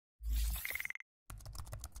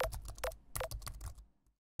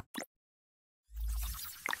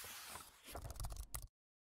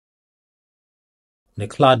the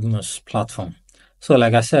Cloudmos platform. So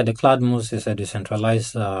like I said, the Cloudmos is a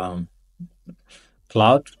decentralized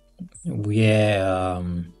cloud where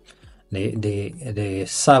the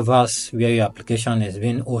servers where your application is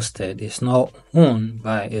being hosted is not owned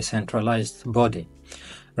by a centralized body.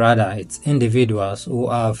 Rather, it's individuals who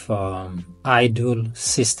have idle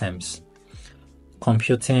systems,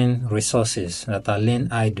 computing resources that are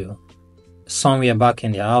laying idle somewhere back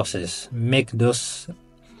in their houses, make those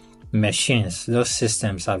machines, those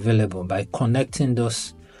systems available by connecting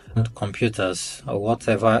those computers or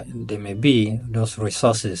whatever they may be, those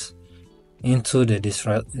resources, into the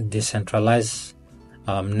decentralized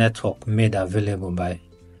network made available by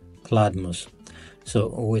Cloudmos. So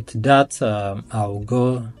with that, I'll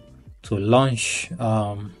go to launch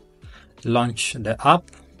the app.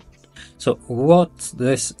 So what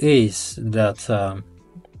this is that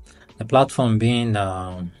the platform being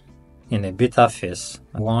in a beta phase,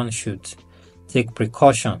 one should take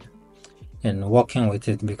precaution in working with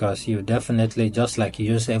it, because you definitely, just like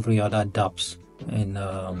you use every other dApps in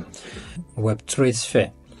Web3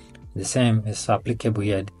 sphere, the same is applicable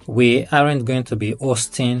here. We aren't going to be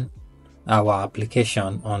hosting our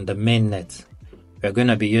application on the mainnet. We're going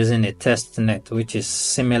to be using a testnet, which is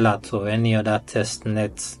similar to any other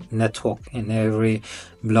testnet network in every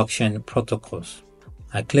blockchain protocols.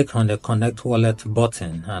 I click on the connect wallet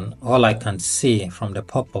button, and all I can see from the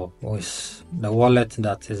pop-up is the wallet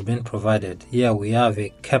that is being provided. Here we have a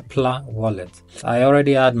Keplr wallet. I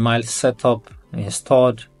already had my setup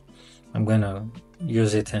installed. I'm going to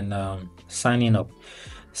use it in signing up.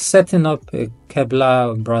 Setting up a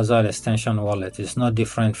Keplr browser extension wallet is not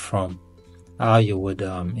different from how you would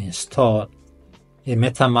install a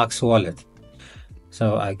MetaMask wallet.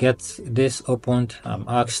 So I get this opened. I'm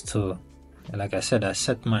asked to, like I said, I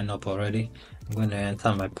set mine up already. I'm going to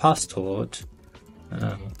enter my password.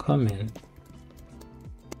 Come in.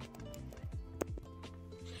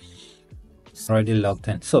 It's already logged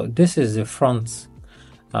in. So this is the front,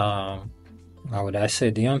 how would I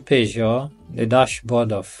say, the home page or the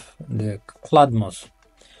dashboard of the Cloudmos.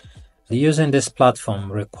 Using this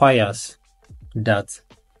platform requires that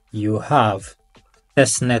you have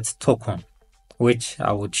Testnet token, which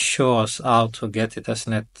I would show us how to get a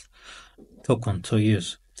Testnet token to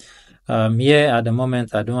use. Here at the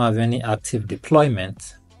moment, I don't have any active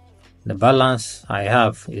deployment. The balance I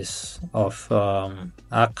have is of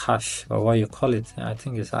Akash, or what you call it. I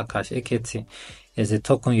think it's Akash AKT. Is the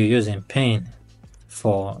token you use in paying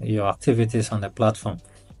for your activities on the platform.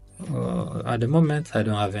 At the moment, I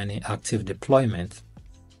don't have any active deployment.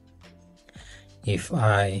 If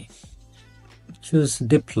I choose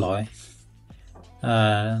deploy,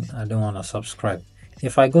 I don't want to subscribe.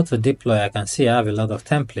 If I go to deploy, I can see I have a lot of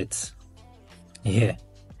templates here.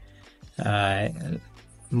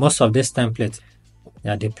 Most of these templates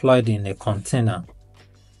are deployed in a container.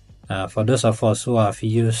 For those of us who have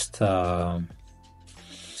used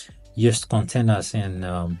containers in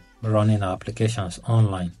running our applications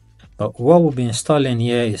online. But what we'll be installing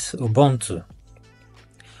here is Ubuntu.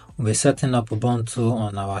 We'll be setting up Ubuntu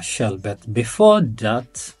on our shell. But before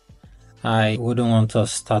that, I wouldn't want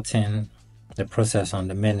us starting the process on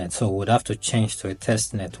the mainnet. So we'd have to change to a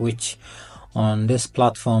testnet, which on this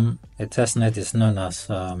platform, a testnet is known as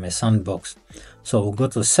a sandbox. So we'll go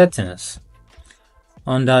to settings.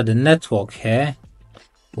 Under the network here,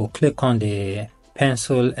 we'll click on the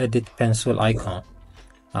edit pencil icon,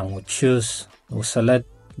 and we'll select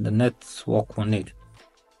the network we need.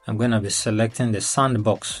 I'm going to be selecting the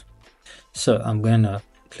sandbox. So I'm going to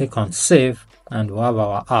click on save, and we'll have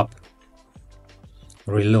our app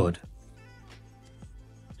reload.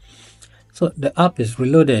 So the app is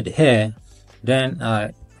reloaded here. Then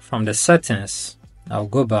from the settings, I'll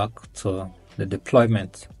go back to the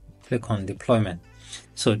deployment. Click on deployment.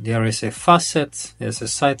 So there is a facet, there's a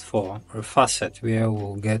site for a facet where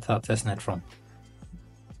we'll get our testnet from.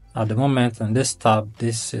 At the moment in this tab,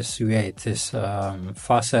 this is where it is,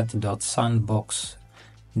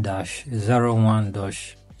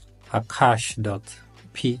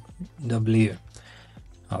 facet.sandbox-01-akash.pw.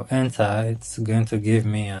 I'll enter. It's going to give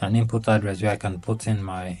me an input address where I can put in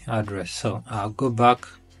my address. So I'll go back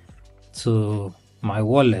to my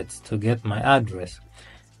wallet to get my address.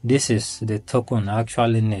 This is the token I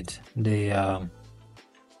actually need, the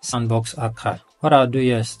sandbox Akash. What I'll do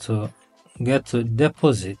here is to get to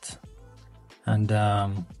deposit and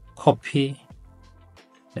copy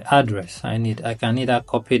the address I need. I can either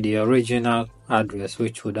copy the original address,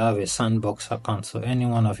 which would have a sandbox account, so any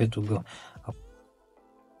one of it will go.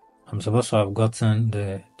 I'm supposed to have gotten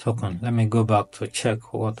the token. Let me go back to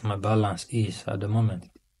check what my balance is at the moment.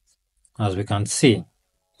 As we can see,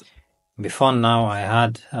 Before now, I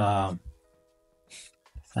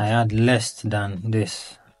had less than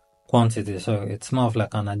this quantity, so it's more of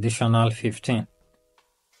like an additional 15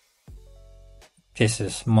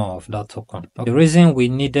 pieces more of that token. The reason we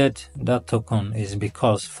needed that token is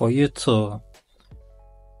because for you to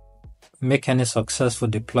make any successful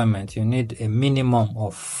deployment, you need a minimum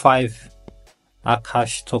of 5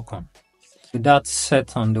 Akash token. With that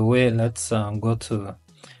set on the way, let's go to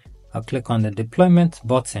click on the deployment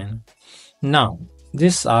button. Now,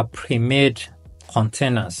 these are pre-made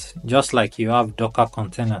containers, just like you have Docker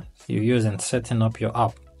containers you use in setting up your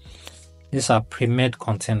app. These are pre-made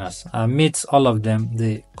containers. Amidst all of them,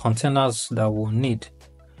 the containers that we'll need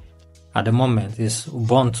at the moment is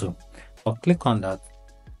Ubuntu. I'll click on that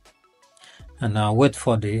and I'll wait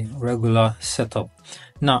for the regular setup.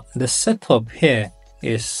 Now, the setup here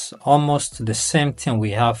is almost the same thing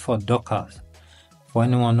we have for Docker. For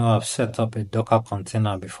anyone who have set up a Docker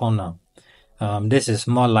container before now, this is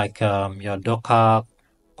more like your Docker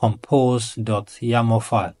compose.yaml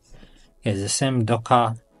file. It's the same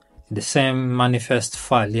Docker, the same manifest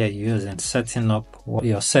file here you use in setting up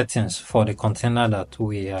your settings for the container that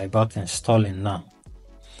we are about installing now.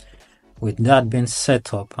 With that being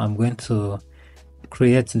set up, I'm going to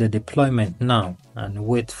create the deployment now and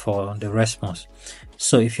wait for the response.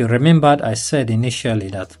 So if you remembered, I said initially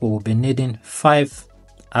that we will be needing 5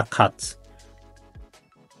 AKT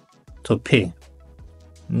to pay.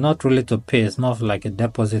 Not really to pay, it's more like a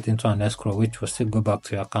deposit into an escrow, which will still go back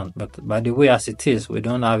to your account. But by the way, as it is, we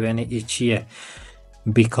don't have any each year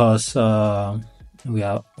because we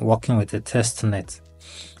are working with a testnet.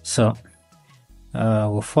 So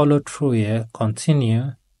we'll follow through here,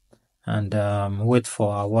 continue, and wait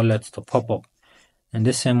for our wallet to pop up. And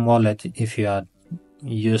the same wallet, if you had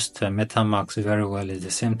used MetaMask very well, is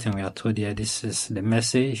the same thing we are told here. This is the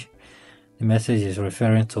message. The message is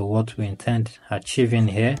referring to what we intend achieving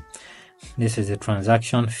here. This is the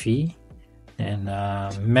transaction fee, and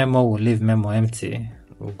memo will leave memo empty.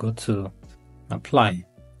 We'll go to apply,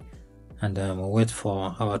 and we'll wait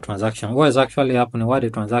for our transaction. What is actually happening? Why the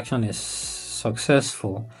transaction is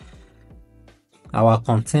successful? Our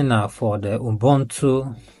container for the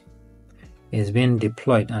Ubuntu is being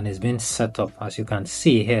deployed and is being set up, as you can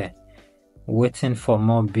see here, waiting for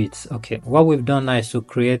more bits. Okay, what we've done now is to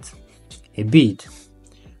create a bid,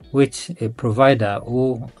 which a provider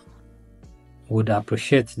who would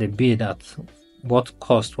appreciate the bid at what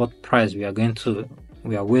cost, what price we are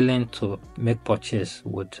willing to make purchase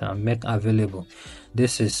would make available.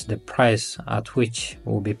 This is the price at which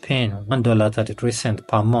we'll be paying $1.33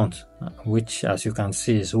 per month, which, as you can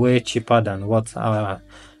see, is way cheaper than what our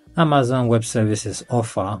Amazon Web Services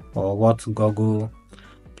offer, or what Google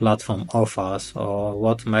Platform offers, or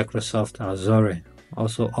what Microsoft Azure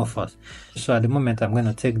also offers. So at the moment, I'm going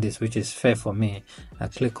to take this, which is fair for me. I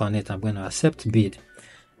click on it, I'm going to accept bid,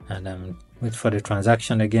 and wait for the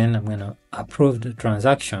transaction again. I'm going to approve the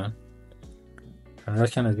transaction.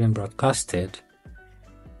 Transaction has been broadcasted.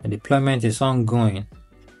 The deployment is ongoing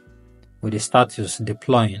with the status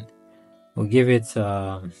deploying. We'll give it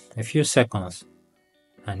a few seconds,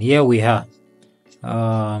 and here we are.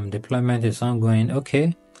 Deployment is ongoing.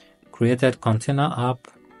 Okay, created container app,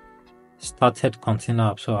 started container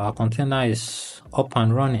app. So our container is up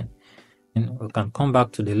and running, and we can come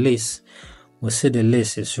back to the list. We'll see the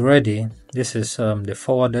list is ready. This is the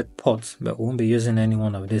forwarded port, but we won't be using any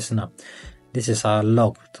one of this now. This is our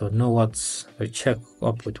log to know we check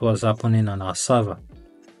up with what's happening on our server.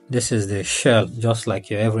 This is the shell, just like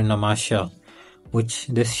your every normal shell, which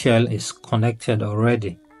this shell is connected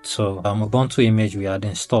already. So Ubuntu image we had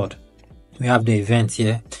installed. We have the event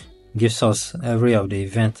here, gives us every of the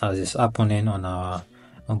event as is happening on our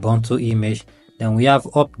Ubuntu image. Then we have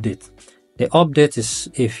update. The update is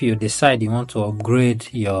if you decide you want to upgrade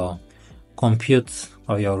your compute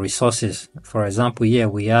or your resources. For example, here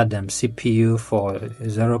we had CPU for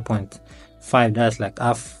 0.5, that's like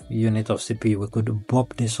half unit of CPU. We could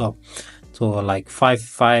bump this up to like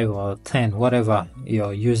 5 or 10, whatever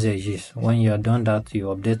your usage is. When you're done that, you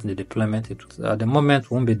update the deployment. At the moment,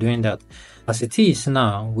 we won't be doing that. As it is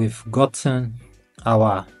now, we've gotten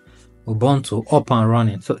our Ubuntu up and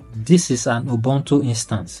running. So this is an Ubuntu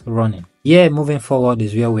instance running. Here, moving forward,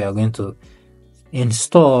 is where we are going to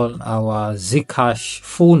install our Zcash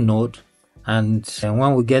full node, and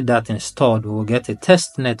when we get that installed, we will get a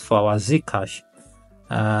testnet for our Zcash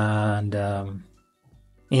and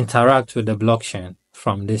interact with the blockchain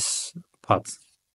from this part.